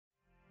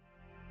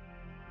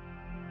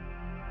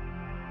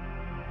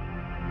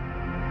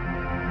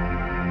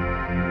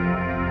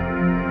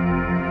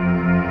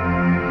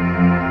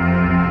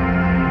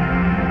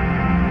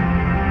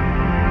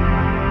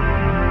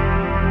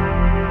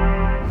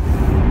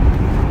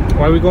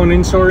Why are we going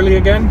in so early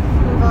again?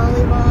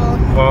 Volleyball.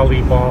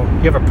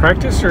 Volleyball. You have a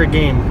practice or a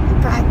game?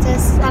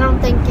 Practice. I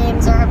don't think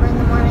games are ever in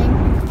the morning.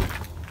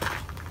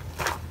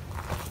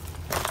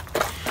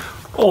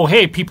 Oh,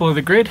 hey, people of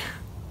the grid.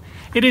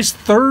 It is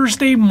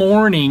Thursday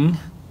morning,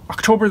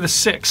 October the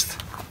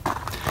 6th.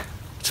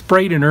 It's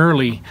bright and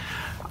early.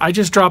 I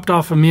just dropped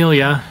off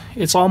Amelia.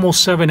 It's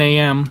almost 7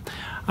 a.m.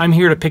 I'm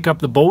here to pick up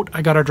the boat.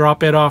 I got to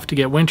drop it off to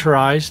get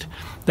winterized.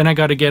 Then I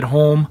got to get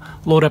home,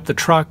 load up the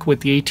truck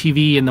with the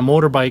ATV and the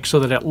motorbike so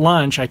that at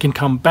lunch I can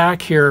come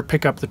back here,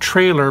 pick up the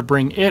trailer,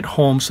 bring it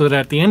home so that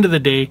at the end of the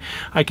day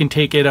I can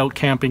take it out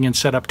camping and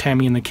set up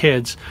Tammy and the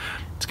kids.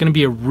 It's going to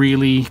be a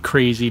really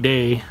crazy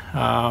day.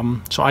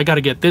 So I got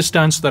to get this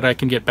done so that I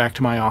can get back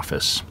to my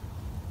office.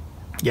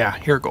 Yeah,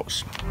 here it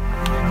goes.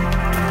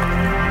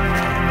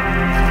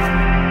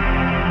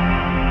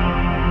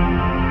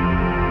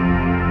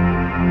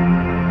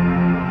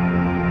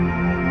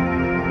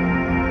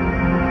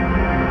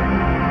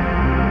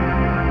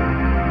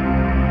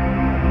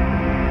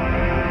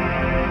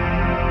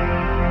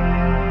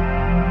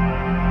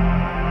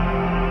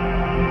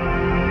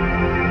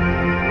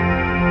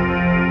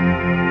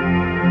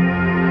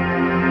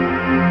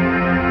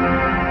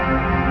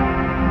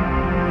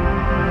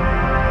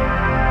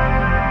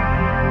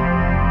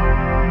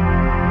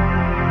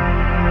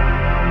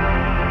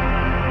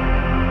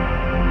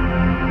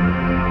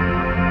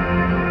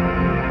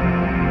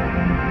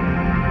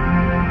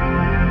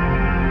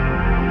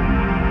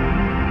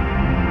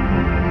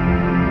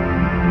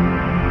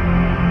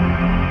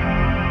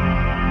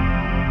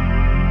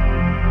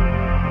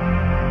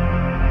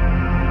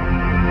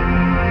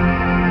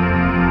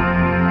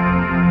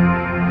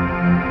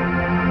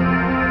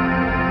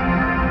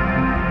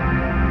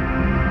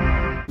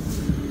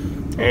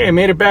 Hey, I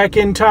made it back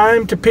in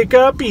time to pick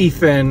up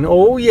Ethan.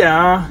 Oh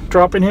yeah,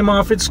 dropping him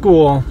off at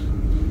school.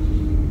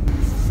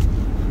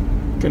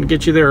 Gonna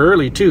get you there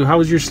early too. How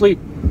was your sleep?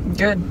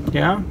 Good.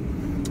 Yeah?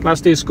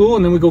 Last day of school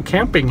and then we go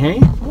camping, hey?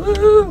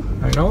 Woo!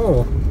 I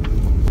know.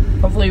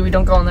 Hopefully we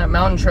don't go on that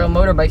mountain trail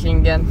motorbiking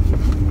again.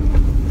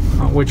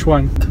 Which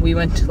one? We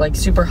went like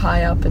super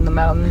high up in the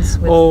mountains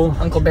with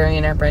Uncle Barry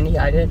and Aunt Brandy.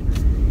 I did.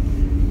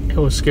 It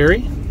was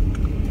scary?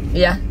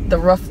 Yeah,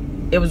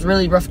 it was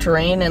really rough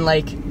terrain, and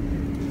like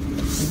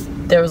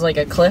there was like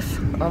a cliff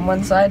on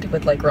one side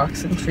with like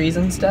rocks and trees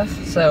and stuff,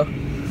 so.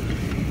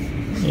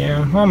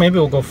 Yeah, well maybe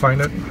we'll go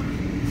find it.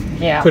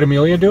 Yeah. Could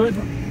Amelia do it?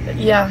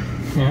 Yeah.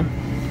 Yeah?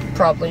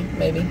 Probably,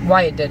 maybe.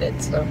 Wyatt did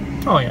it, so.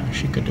 Oh yeah,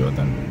 she could do it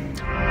then.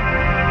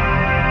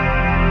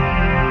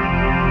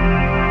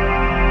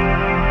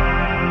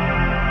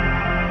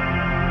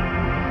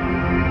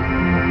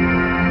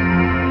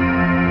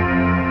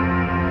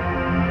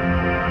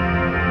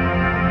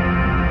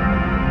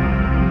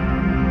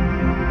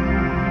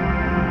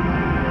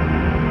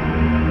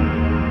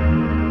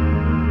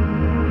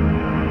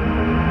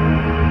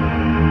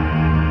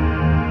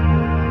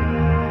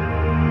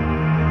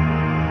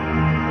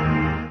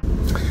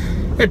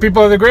 Hey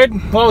people of the grid,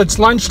 well it's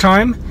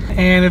lunchtime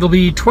and it'll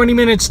be 20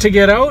 minutes to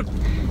get out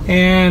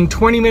and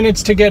 20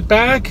 minutes to get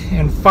back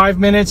and 5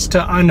 minutes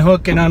to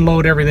unhook and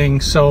unload everything.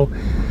 So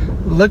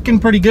looking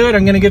pretty good.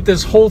 I'm gonna get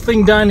this whole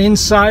thing done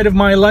inside of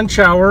my lunch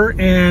hour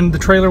and the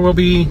trailer will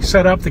be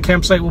set up, the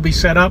campsite will be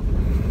set up,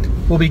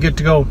 we'll be good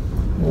to go.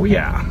 Oh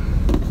yeah.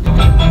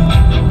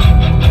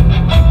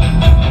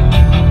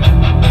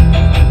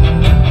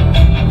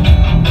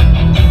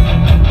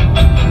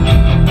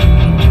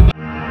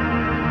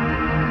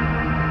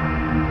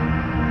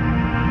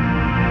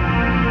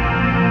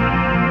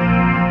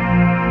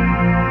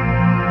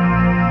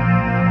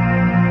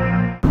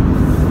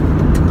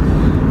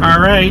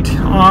 Alright,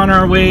 on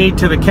our way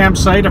to the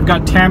campsite. I've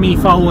got Tammy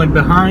following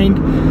behind.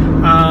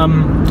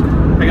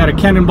 I got a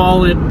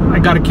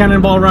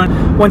cannonball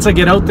run. Once I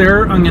get out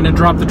there, I'm going to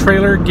drop the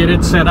trailer, get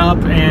it set up,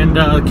 and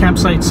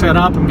campsite set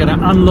up. I'm going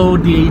to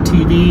unload the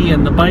ATV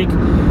and the bike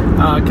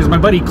because my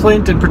buddy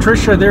Clint and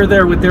Patricia, they're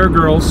there with their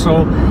girls, so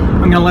I'm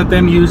going to let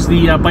them use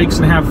the bikes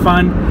and have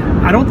fun.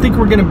 I don't think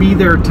we're going to be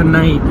there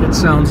tonight. It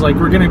sounds like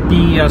we're going to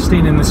be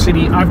staying in the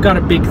city. I've got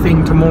a big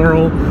thing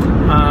tomorrow.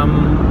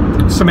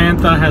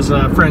 Samantha has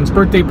a friend's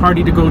birthday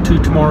party to go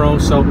to tomorrow,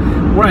 so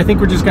I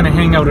think we're just going to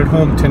hang out at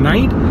home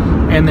tonight,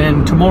 and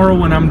then tomorrow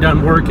when I'm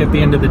done work at the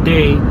end of the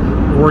day,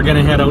 we're going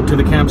to head out to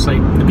the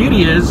campsite. The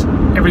beauty is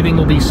everything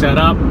will be set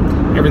up,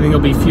 everything will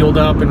be fueled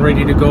up and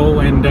ready to go,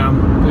 and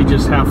we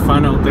just have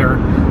fun out there.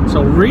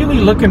 So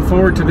really looking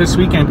forward to this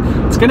weekend.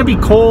 It's going to be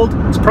cold,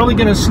 it's probably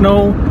going to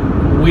snow,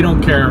 we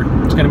don't care,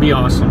 it's going to be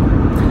awesome.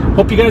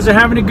 Hope you guys are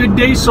having a good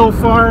day so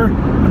far.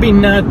 I've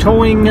been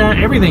towing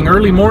everything.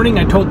 Early morning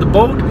I towed the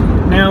boat.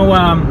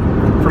 Now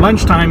for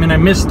lunchtime, and I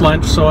missed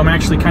lunch, so I'm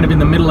actually kind of in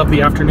the middle of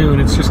the afternoon.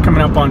 It's just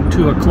coming up on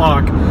 2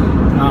 o'clock. But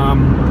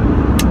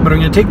I'm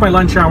going to take my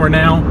lunch hour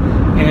now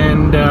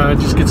and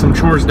just get some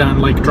chores done,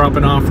 like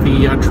dropping off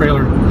the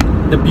trailer.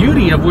 The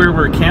beauty of where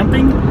we're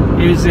camping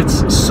is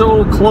it's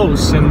so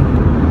close,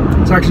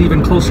 and it's actually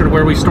even closer to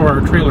where we store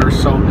our trailers.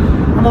 So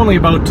I'm only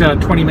about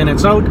 20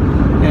 minutes out,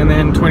 and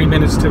then 20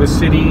 minutes to the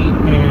city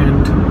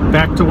and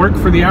back to work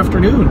for the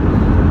afternoon.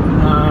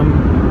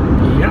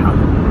 Yeah.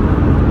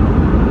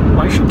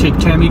 Well, I should take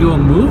Tammy to a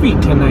movie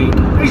tonight.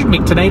 I should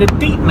make tonight a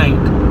date night.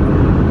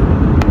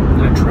 I'm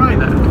gonna try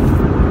that.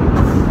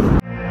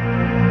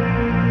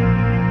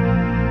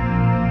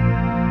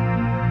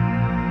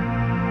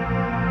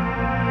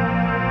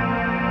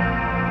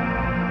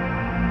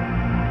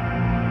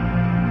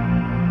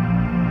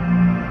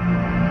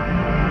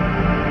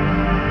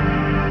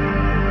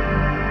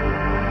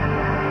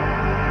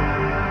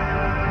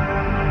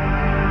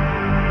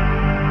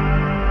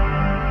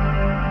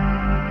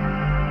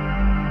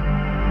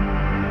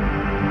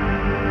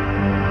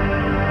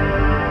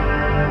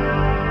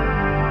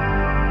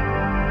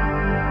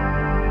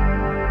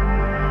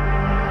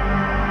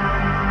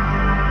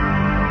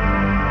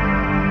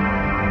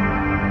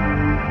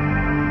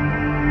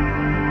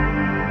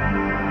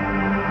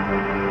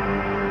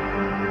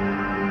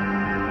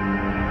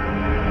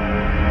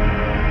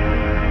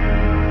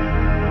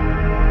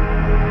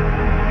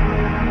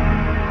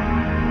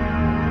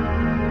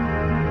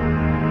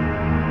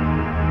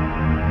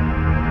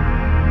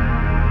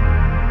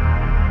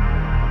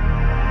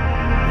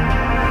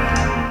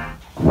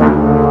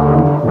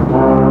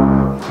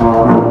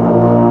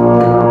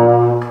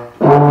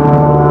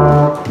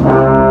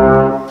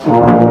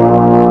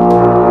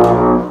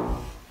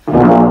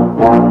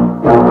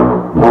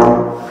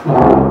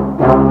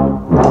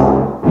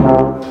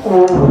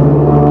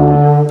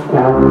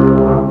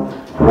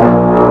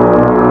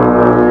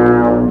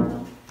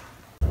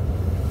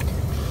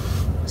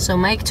 So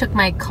Mike took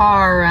my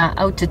car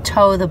out to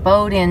tow the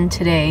boat in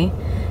today,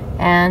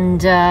 and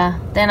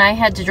then I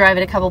had to drive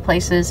it a couple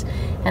places,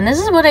 and this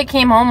is what I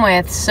came home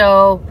with.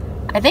 So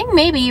I think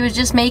maybe he was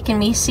just making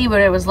me see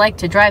what it was like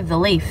to drive the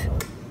Leaf.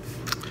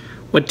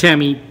 What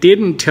Tammy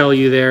didn't tell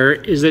you there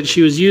is that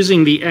she was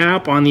using the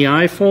app on the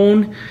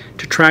iPhone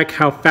to track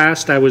how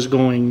fast I was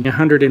going,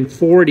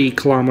 140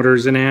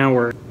 kilometers an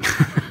hour.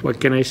 What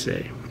can I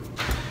say?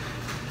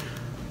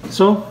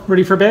 So,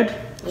 ready for bed?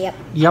 Yep.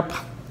 Yep.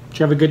 Did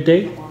you have a good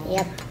day?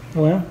 Yep.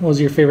 Well, what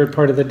was your favorite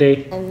part of the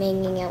day? I'm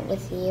hanging out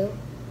with you.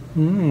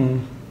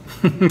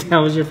 That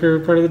was your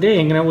favorite part of the day,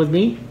 hanging out with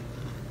me?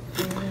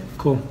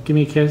 Cool. Give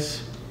me a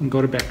kiss and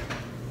go to bed.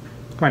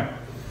 Come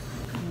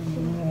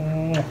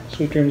on.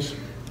 Sweet dreams.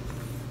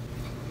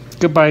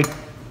 Goodbye.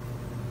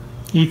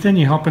 Ethan,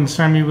 you helping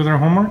Sammy with her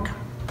homework?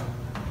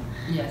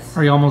 Yes.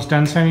 Are you almost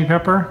done, Sammy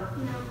Pepper?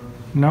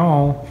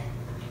 No.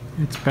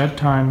 It's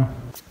bedtime.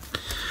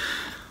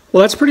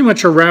 Well, that's pretty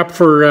much a wrap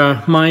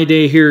for my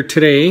day here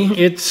today.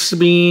 It's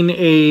been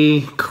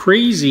a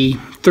crazy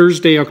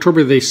Thursday,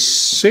 October the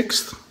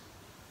 6th.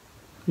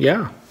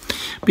 Yeah.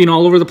 Been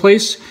all over the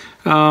place.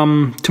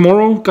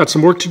 Tomorrow, got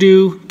some work to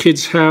do.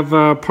 Kids have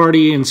a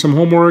party and some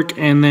homework.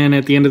 And then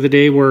at the end of the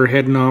day, we're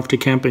heading off to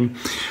camping.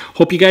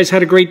 Hope you guys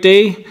had a great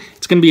day.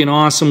 It's going to be an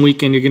awesome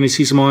weekend. You're going to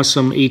see some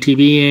awesome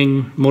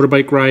ATVing,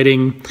 motorbike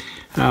riding.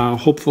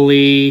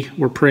 Hopefully,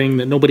 we're praying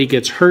that nobody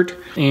gets hurt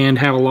and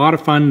have a lot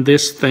of fun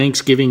this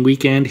Thanksgiving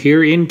weekend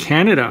here in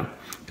Canada,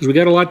 because we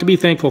got a lot to be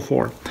thankful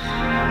for.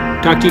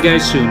 Talk to you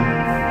guys soon.